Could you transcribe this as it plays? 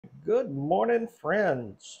Good morning,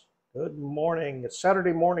 friends. Good morning. It's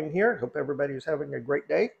Saturday morning here. Hope everybody's having a great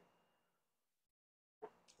day.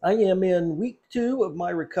 I am in week 2 of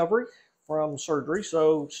my recovery from surgery,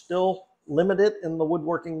 so still limited in the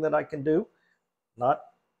woodworking that I can do. Not,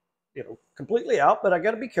 completely out, but I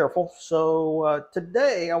got to be careful. So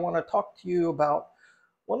today I want to talk to you about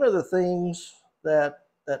one of the things that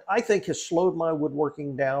I think has slowed my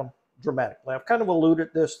woodworking down dramatically. I've kind of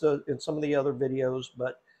alluded this in some of the other videos,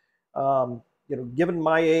 but given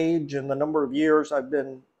my age and the number of years I've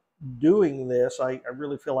been doing this, I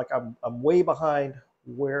really feel like I'm way behind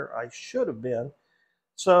where I should have been.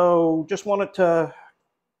 So just wanted to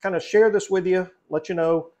kind of share this with you, let you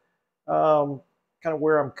know kind of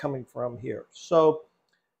where I'm coming from here. So,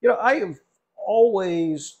 I have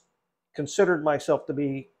always considered myself to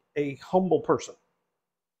be a humble person.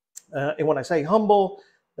 And when I say humble,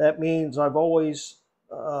 that means I've always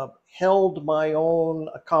held my own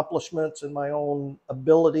accomplishments and my own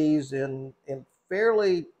abilities in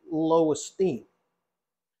fairly low esteem.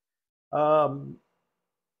 And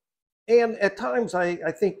at times,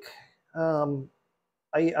 I think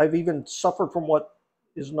I've even suffered from what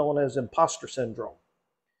is known as imposter syndrome.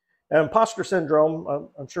 Now, imposter syndrome,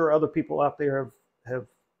 I'm sure other people out there have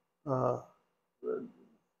uh,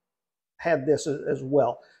 had this as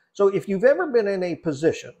well. So if you've ever been in a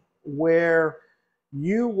position where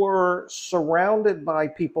you were surrounded by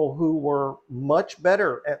people who were much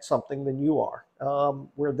better at something than you are,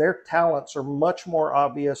 where their talents are much more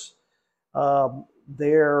obvious,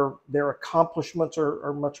 their accomplishments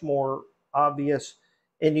are much more obvious,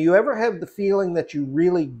 and you ever have the feeling that you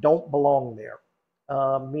really don't belong there,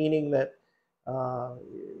 meaning that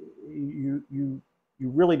you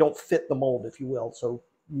really don't fit the mold, if you will. So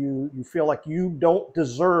you feel like you don't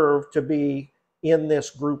deserve to be in this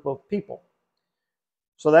group of people.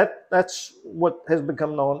 So that's what has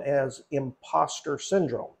become known as imposter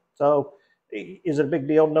syndrome. So is it a big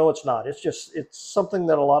deal? No, it's not. It's something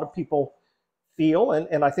that a lot of people feel,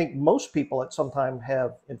 and I think most people at some time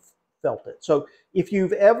have felt it. So if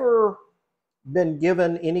you've ever been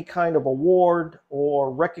given any kind of award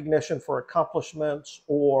or recognition for accomplishments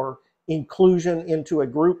or inclusion into a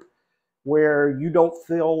group where you don't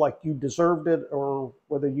feel like you deserved it, or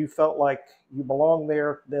whether you felt like you belong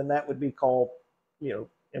there, then that would be called,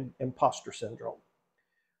 imposter syndrome.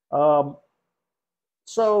 Um,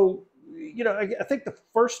 so, I think the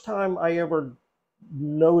first time I ever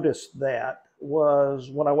noticed that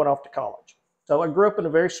was when I went off to college. So I grew up in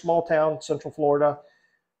a very small town, Central Florida,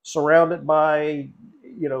 surrounded by,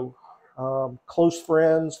 close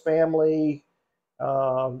friends, family,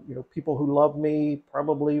 people who loved me,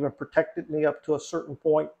 probably even protected me up to a certain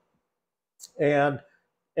point, and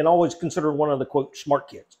always considered one of the quote smart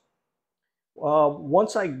kids.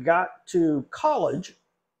 Once I got to college,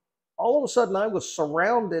 all of a sudden I was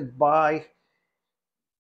surrounded by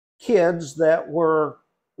kids that were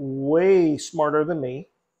way smarter than me,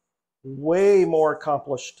 way more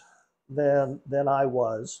accomplished than I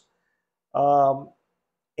was,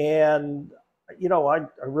 and I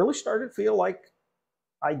really started to feel like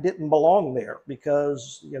I didn't belong there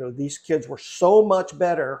because these kids were so much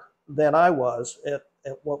better than I was at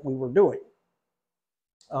what we were doing.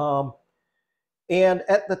 And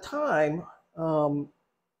at the time,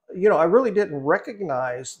 I really didn't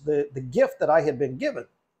recognize the gift that I had been given,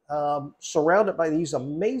 surrounded by these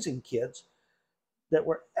amazing kids that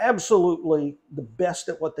were absolutely the best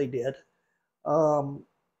at what they did. And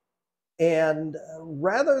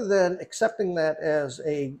rather than accepting that as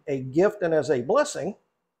a gift and as a blessing,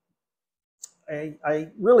 I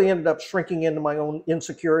really ended up shrinking into my own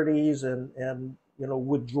insecurities and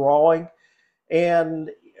withdrawing.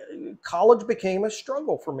 And college became a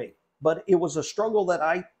struggle for me, but it was a struggle that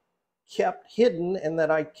I kept hidden and that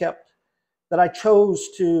I chose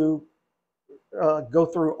to go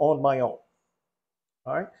through on my own.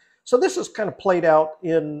 All right. So this has kind of played out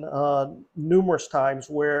in numerous times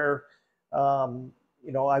where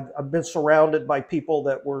I've been surrounded by people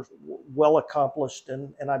that were well accomplished,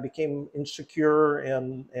 and I became insecure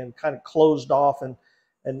and kind of closed off and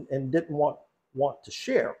didn't want to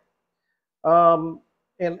share.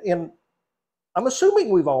 And I'm assuming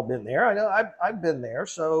we've all been there. I know I've been there.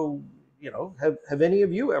 So have any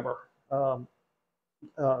of you ever gone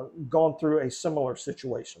through a similar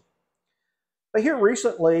situation? But here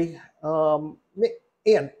recently, and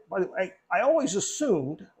I always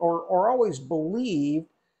assumed or always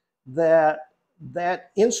believed that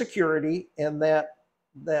insecurity and that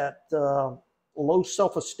low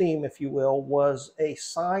self-esteem, if you will, was a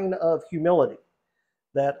sign of humility.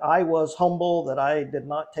 That I was humble, that I did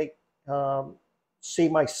not see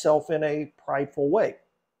myself in a prideful way.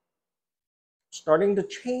 starting to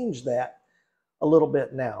change that a little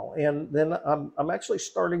bit now. And then I'm actually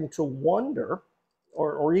starting to wonder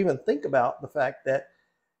or even think about the fact that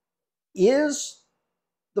is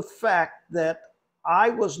the fact that I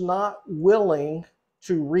was not willing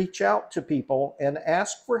to reach out to people and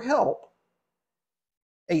ask for help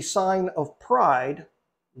a sign of pride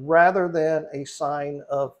rather than a sign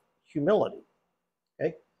of humility.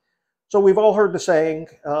 Okay, so we've all heard the saying,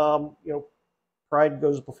 pride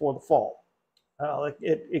goes before the fall.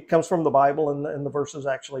 It comes from the Bible, and the verse is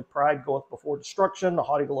actually, pride goeth before destruction, the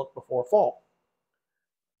haughty look before a fall.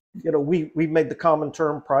 We've made the common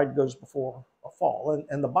term, pride goes before a fall.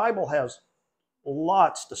 And the Bible has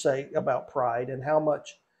lots to say about pride and how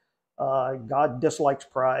much God dislikes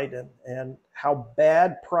pride and how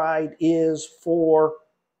bad pride is for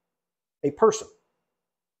a person.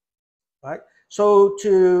 Right? So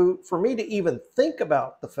for me to even think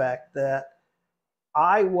about the fact that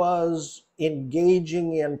I was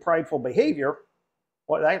engaging in prideful behavior,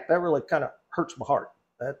 well, that really kind of hurts my heart.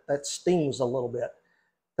 That stings a little bit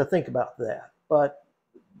to think about that. But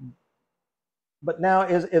now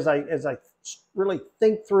as I really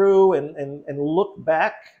think through and look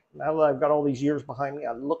back, now that I've got all these years behind me,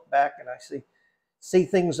 I look back and I see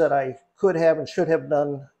things that I could have and should have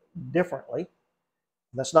done differently.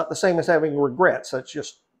 That's not the same as having regrets. That's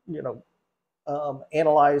just,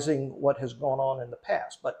 analyzing what has gone on in the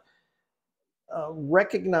past. But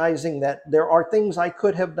recognizing that there are things I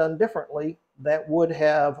could have done differently that would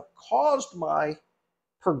have caused my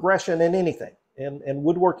progression in anything. And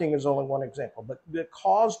woodworking is only one example, but it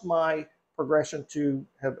caused my progression to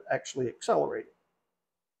have actually accelerated.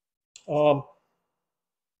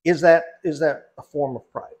 Is that a form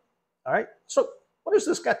of pride? All right. So what has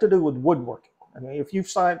this got to do with woodworking? I mean, if you've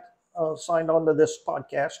signed on to this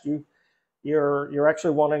podcast, you're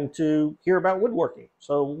actually wanting to hear about woodworking.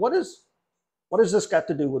 So what has this got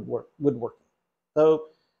to do with woodworking? So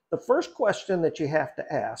the first question that you have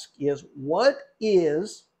to ask is, what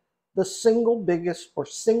is the single biggest or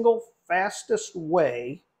single fastest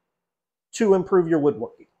way to improve your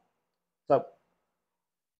woodworking? So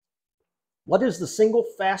what is the single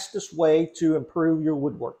fastest way to improve your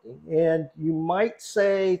woodworking? And you might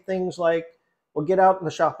say things like, well, get out in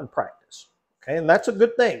the shop and practice. Okay, and that's a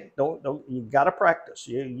good thing. Don't you got to practice.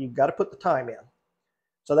 You got to put the time in.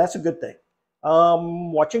 So that's a good thing.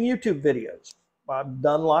 Watching YouTube videos. I've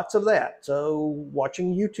done lots of that. So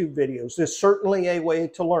watching YouTube videos is certainly a way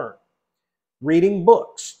to learn. Reading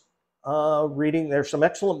books. There's some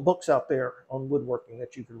excellent books out there on woodworking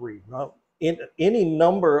that you could read. In any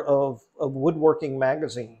number of woodworking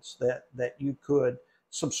magazines that you could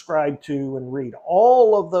subscribe to and read.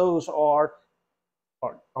 All of those are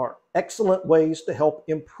excellent ways to help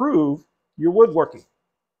improve your woodworking.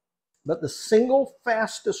 But the single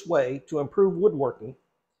fastest way to improve woodworking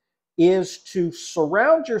is to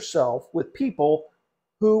surround yourself with people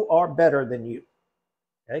who are better than you.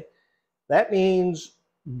 Okay? That means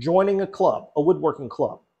joining a club, a woodworking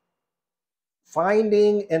club.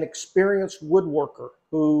 Finding an experienced woodworker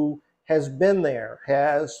who has been there,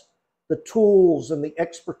 has the tools and the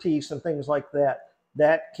expertise and things like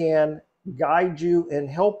that can guide you and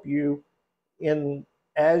help you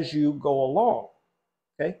as you go along.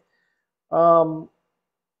 Okay.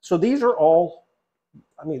 So these are all,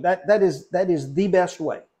 I mean, that is the best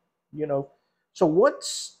way, So what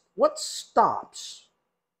stops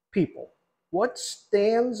people? What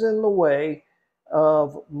stands in the way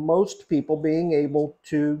of most people being able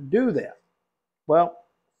to do that? Well,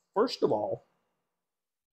 first of all,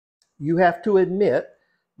 you have to admit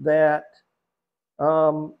that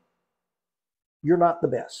you're not the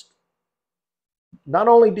best. Not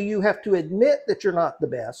only do you have to admit that you're not the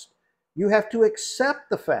best, you have to accept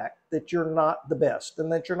the fact that you're not the best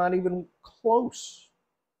and that you're not even close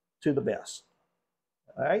to the best.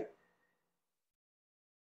 All right?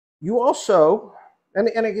 You also, and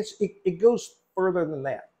I guess it goes further than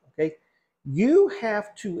that, okay? You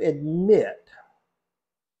have to admit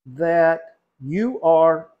that you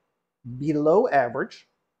are below average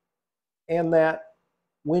and that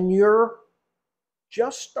when you're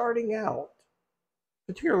just starting out,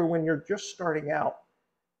 particularly when you're just starting out,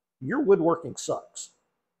 your woodworking sucks,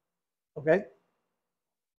 okay?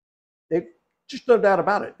 Just no doubt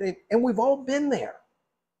about it. And we've all been there.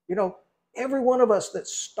 Every one of us that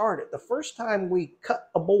started, the first time we cut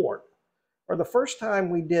a board or the first time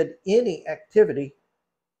we did any activity,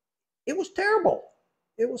 it was terrible.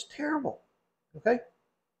 It was terrible, okay?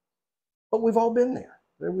 But we've all been there.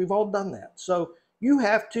 We've all done that. So you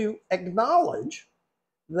have to acknowledge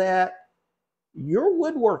that your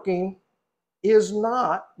woodworking is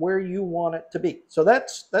not where you want it to be. So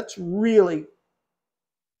that's really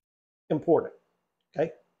important.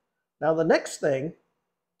 Okay. Now the next thing,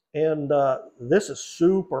 and this is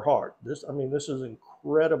super hard. I mean, this is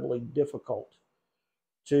incredibly difficult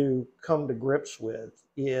to come to grips with,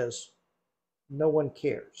 is no one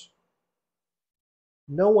cares.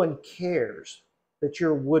 No one cares that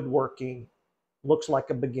your woodworking looks like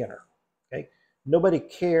a beginner. Okay. Nobody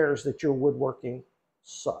cares that your woodworking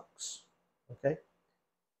sucks. Okay.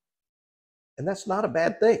 And that's not a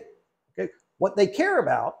bad thing. Okay. What they care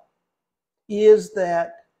about is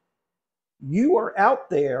that you are out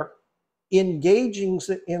there engaging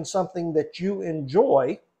in something that you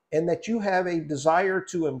enjoy and that you have a desire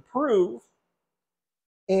to improve,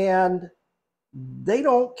 and they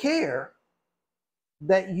don't care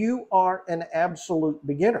that you are an absolute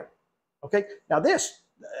beginner. Okay. Now this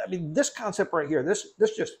concept right here, this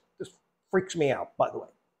freaks me out, by the way.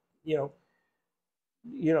 You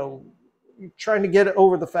know, trying to get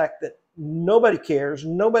over the fact that nobody cares,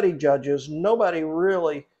 nobody judges, nobody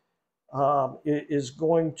really is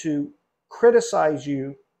going to criticize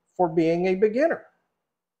you for being a beginner.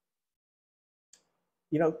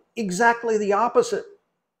 Exactly the opposite.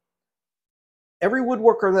 Every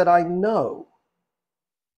woodworker that I know,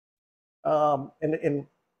 and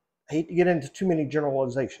I hate to get into too many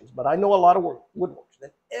generalizations, but I know a lot of woodworkers,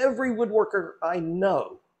 and every woodworker I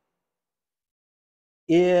know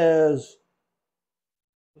is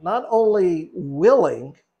not only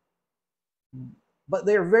willing, but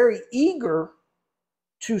they're very eager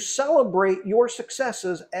to celebrate your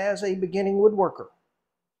successes as a beginning woodworker.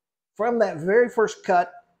 From that very first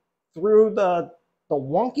cut, through the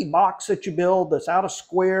wonky box that you build that's out of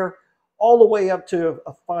square, all the way up to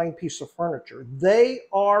a fine piece of furniture. They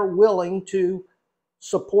are willing to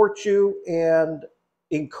support you and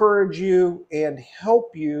encourage you and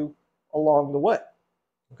help you along the way.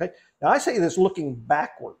 Okay. Now I say this looking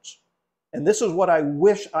backwards, and this is what I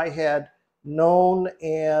wish I had known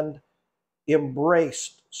and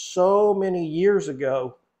embraced so many years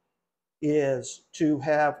ago, is to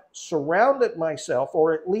have surrounded myself,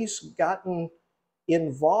 or at least gotten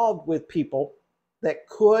involved with people that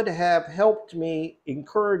could have helped me,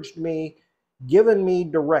 encouraged me, given me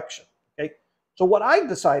direction. Okay. So what I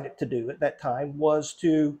decided to do at that time was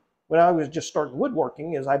when I was just starting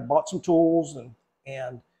woodworking, is I bought some tools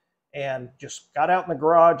and just got out in the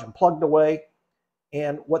garage and plugged away.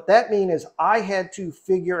 And what that means is I had to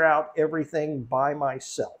figure out everything by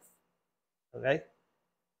myself. Okay.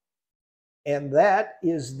 And that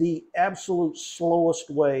is the absolute slowest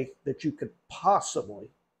way that you could possibly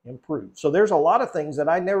improve. So there's a lot of things that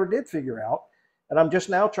I never did figure out, and I'm just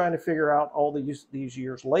now trying to figure out all these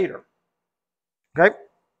years later. Okay.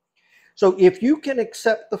 So if you can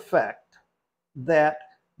accept the fact that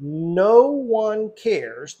no one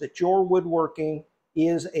cares that your woodworking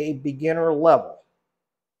is a beginner level,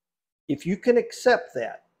 if you can accept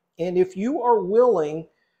that, and if you are willing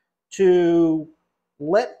to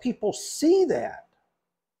let people see that,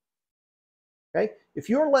 okay? If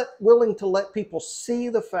you're willing to let people see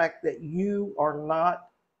the fact that you are not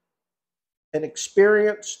an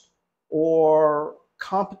experienced or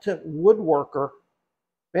competent woodworker,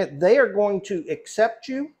 man, they are going to accept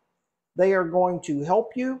you, they are going to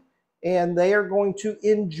help you, and they are going to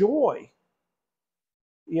enjoy,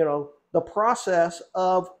 the process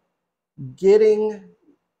of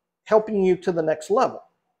helping you to the next level.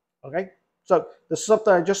 Okay. So this is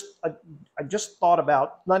something I just thought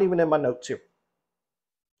about, not even in my notes here.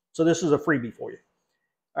 So this is a freebie for you.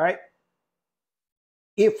 All right.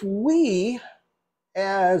 If we,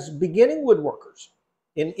 as beginning woodworkers,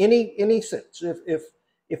 in any sense,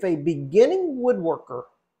 if a beginning woodworker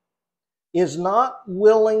is not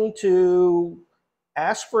willing to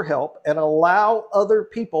ask for help and allow other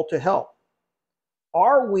people to help,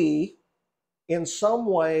 are we in some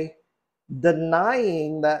way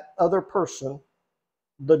denying that other person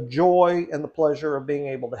the joy and the pleasure of being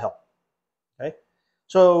able to help? Okay.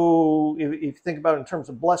 So if you think about it in terms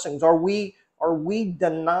of blessings, are we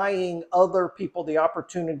denying other people the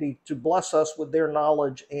opportunity to bless us with their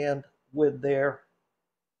knowledge and with their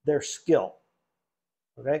skill?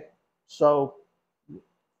 Okay. So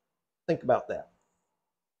think about that.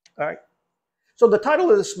 All right. So the title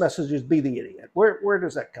of this message is Be the Idiot. Where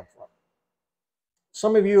does that come from?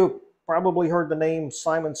 Some of you have probably heard the name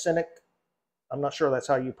Simon Sinek. I'm not sure that's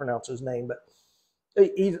how you pronounce his name, but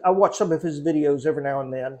I watch some of his videos every now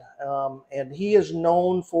and then, and he is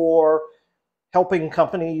known for helping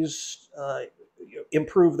companies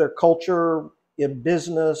improve their culture in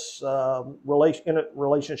business,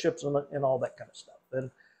 relationships, and all that kind of stuff. And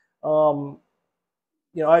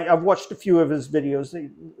I've watched a few of his videos.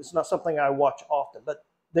 It's not something I watch often, but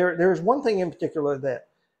there's one thing in particular that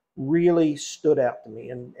really stood out to me.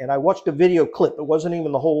 And I watched a video clip. It wasn't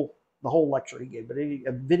even the whole lecture he gave, but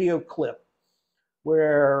a video clip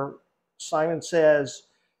where Simon says,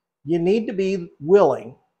 you need to be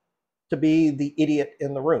willing to be the idiot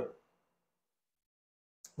in the room.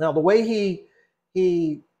 Now, the way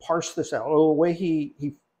he parsed this out, or the way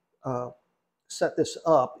he set this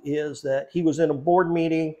up, is that he was in a board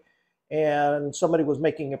meeting and somebody was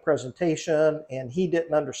making a presentation and he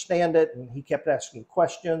didn't understand it, and he kept asking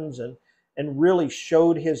questions and really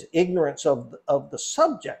showed his ignorance of the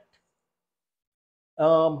subject.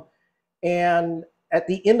 And at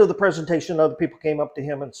the end of the presentation, other people came up to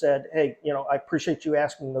him and said, hey, I appreciate you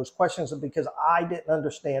asking those questions because I didn't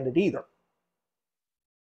understand it either.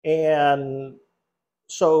 And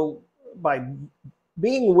so by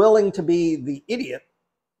being willing to be the idiot,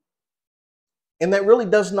 and that really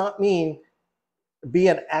does not mean be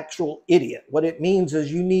an actual idiot. What it means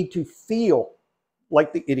is you need to feel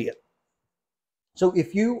like the idiot. So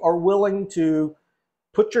if you are willing to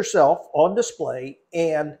put yourself on display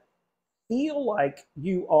and feel like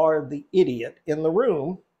you are the idiot in the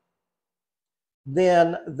room,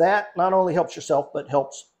 then that not only helps yourself, but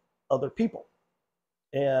helps other people.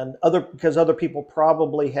 And because other people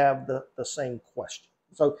probably have the same question.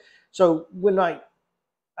 So when I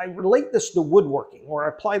relate this to woodworking, or I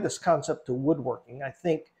apply this concept to woodworking, I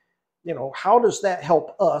think, how does that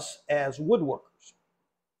help us as woodworkers?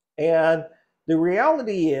 And the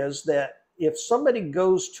reality is that if somebody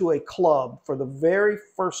goes to a club for the very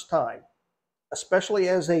first time, especially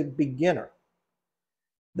as a beginner,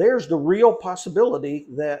 there's the real possibility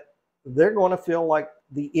that they're going to feel like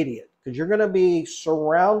the idiot, because you're going to be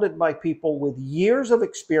surrounded by people with years of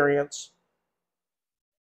experience,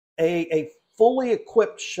 a fully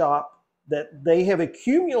equipped shop that they have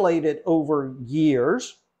accumulated over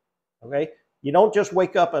years. Okay, you don't just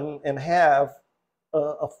wake up and have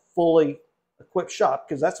a fully equipped shop,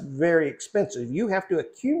 because that's very expensive. You have to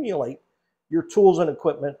accumulate your tools and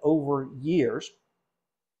equipment over years.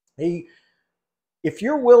 If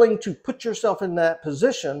you're willing to put yourself in that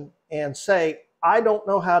position and say, I don't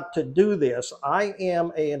know how to do this, I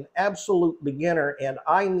am an absolute beginner and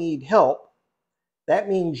I need help, that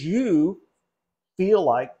means you feel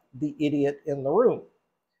like the idiot in the room.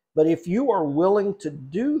 But if you are willing to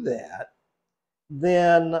do that,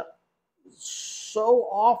 then so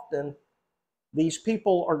often these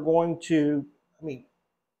people are going to,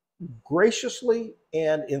 graciously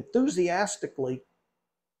and enthusiastically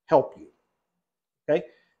help you. Okay.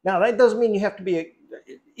 Now that doesn't mean you have to be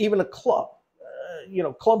even a club.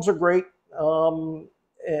 Clubs are great, and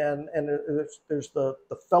there's the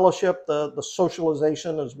fellowship, the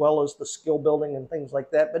socialization, as well as the skill building and things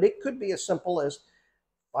like that. But it could be as simple as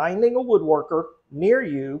finding a woodworker near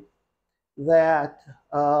you that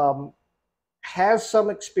has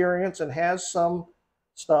some experience and has some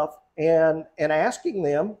stuff, and asking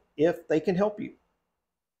them if they can help you.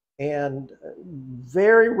 And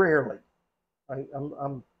very rarely,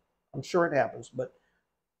 I'm sure it happens, but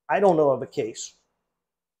I don't know of a case.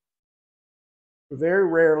 Very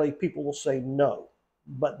rarely people will say no,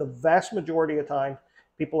 but the vast majority of the time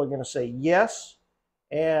people are going to say yes,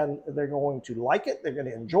 and they're going to like it, they're going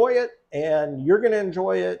to enjoy it, and you're going to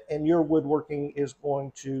enjoy it, and your woodworking is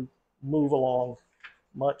going to move along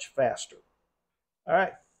much faster. All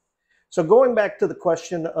right. So going back to the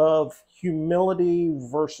question of humility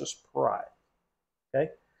versus pride.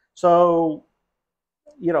 Okay. So,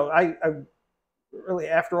 I really,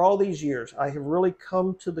 after all these years, I have really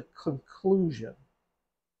come to the conclusion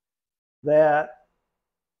that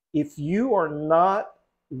if you are not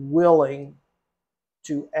willing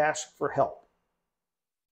to ask for help,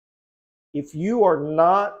 if you are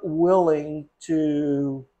not willing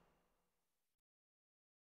to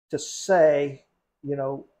say,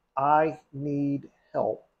 I need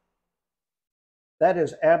help, that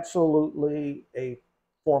is absolutely a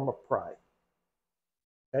form of pride.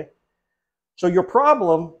 Okay? So your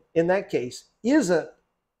problem in that case isn't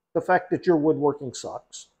the fact that your woodworking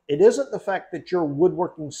sucks. It isn't the fact that your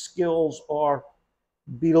woodworking skills are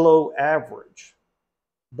below average.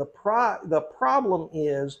 The problem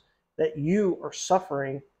is that you are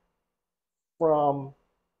suffering from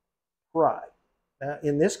pride. Now,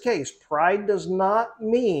 in this case, pride does not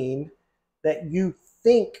mean that you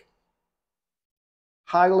think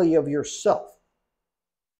highly of yourself.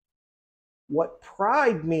 What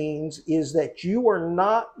pride means is that you are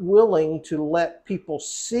not willing to let people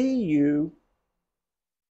see you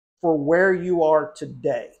for where you are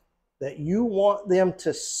today. That you want them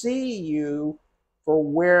to see you for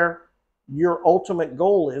where your ultimate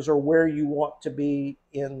goal is, or where you want to be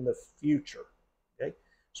in the future. Okay?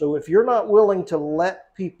 So if you're not willing to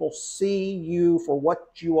let people see you for what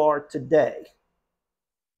you are today,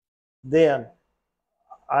 then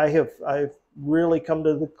I've really come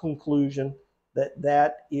to the conclusion that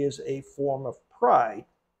that is a form of pride.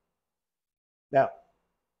 Now,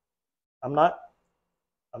 I'm not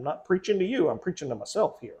preaching to you. I'm preaching to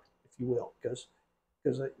myself here, if you will, because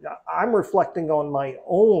I'm reflecting on my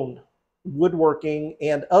own woodworking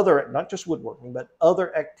and other, not just woodworking, but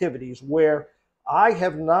other activities where I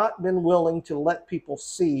have not been willing to let people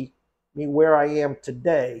see me where I am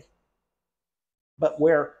today, but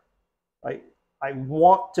where I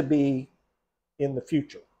want to be in the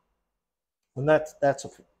future. And that's a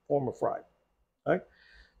form of pride. Right?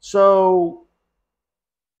 So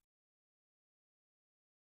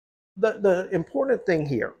the important thing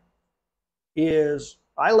here is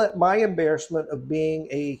I let my embarrassment of being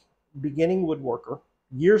a beginning woodworker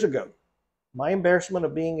years ago, my embarrassment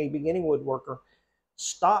of being a beginning woodworker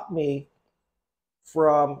stop me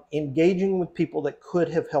from engaging with people that could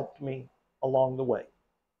have helped me along the way.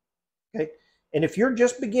 Okay. And if you're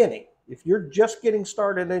just beginning, if you're just getting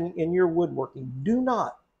started in your woodworking, do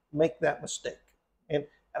not make that mistake. And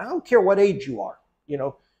I don't care what age you are,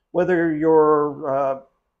 whether you're,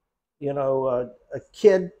 a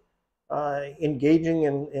kid engaging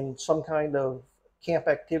in some kind of camp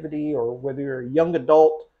activity, or whether you're a young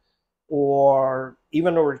adult or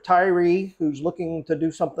even a retiree who's looking to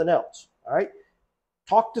do something else. All right.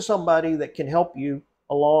 Talk to somebody that can help you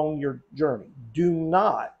along your journey. Do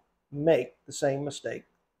not make the same mistake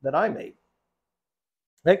that I made.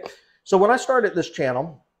 Okay. So when I started this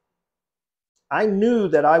channel, I knew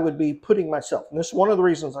that I would be putting myself, and this is one of the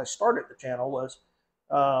reasons I started the channel, was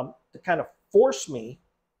to kind of force me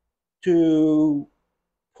to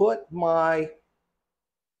put my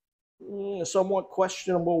somewhat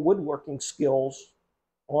questionable woodworking skills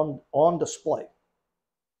on display,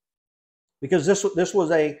 because this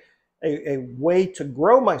was a way to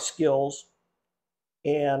grow my skills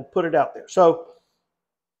and put it out there. So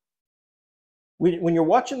when you're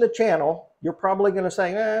watching the channel, you're probably going to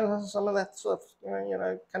say, some of that stuff,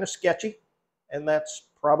 kind of sketchy, and that's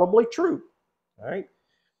probably true. All right.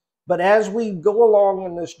 But as we go along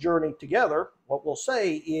in this journey together, what we'll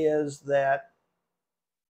say is that,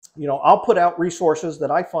 I'll put out resources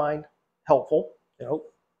that I find helpful,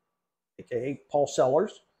 aka Paul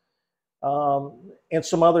Sellers, and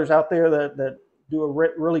some others out there that do a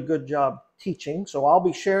really good job teaching. So I'll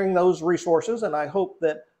be sharing those resources, and I hope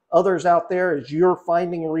that others out there, as you're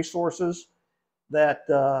finding resources, that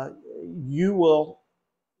you will,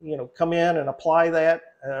 come in and apply that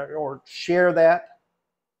or share that,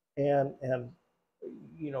 and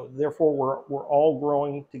therefore we're all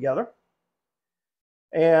growing together.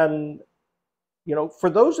 And for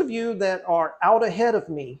those of you that are out ahead of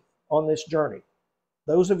me on this journey,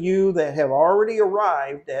 those of you that have already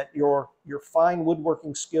arrived at your fine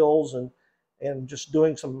woodworking skills and just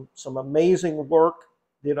doing some amazing work,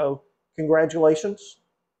 congratulations.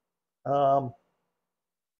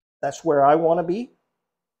 That's where I want to be,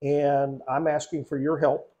 and I'm asking for your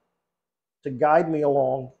help to guide me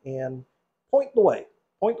along and point the way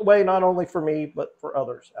not only for me but for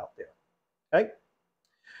others out there. Okay.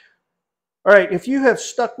 All right, if you have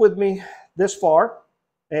stuck with me this far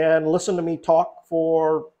and listened to me talk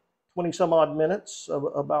for 20 some odd minutes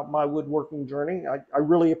about my woodworking journey, I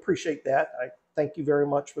really appreciate that. I thank you very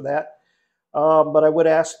much for that. But I would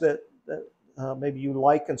ask that maybe you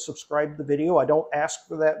like and subscribe to the video. I don't ask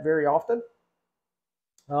for that very often,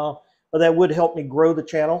 but that would help me grow the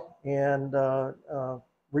channel and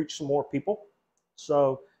reach some more people.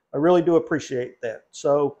 So I really do appreciate that.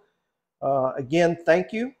 So again,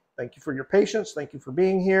 thank you. Thank you for your patience. Thank you for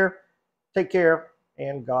being here. Take care,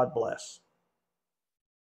 and God bless.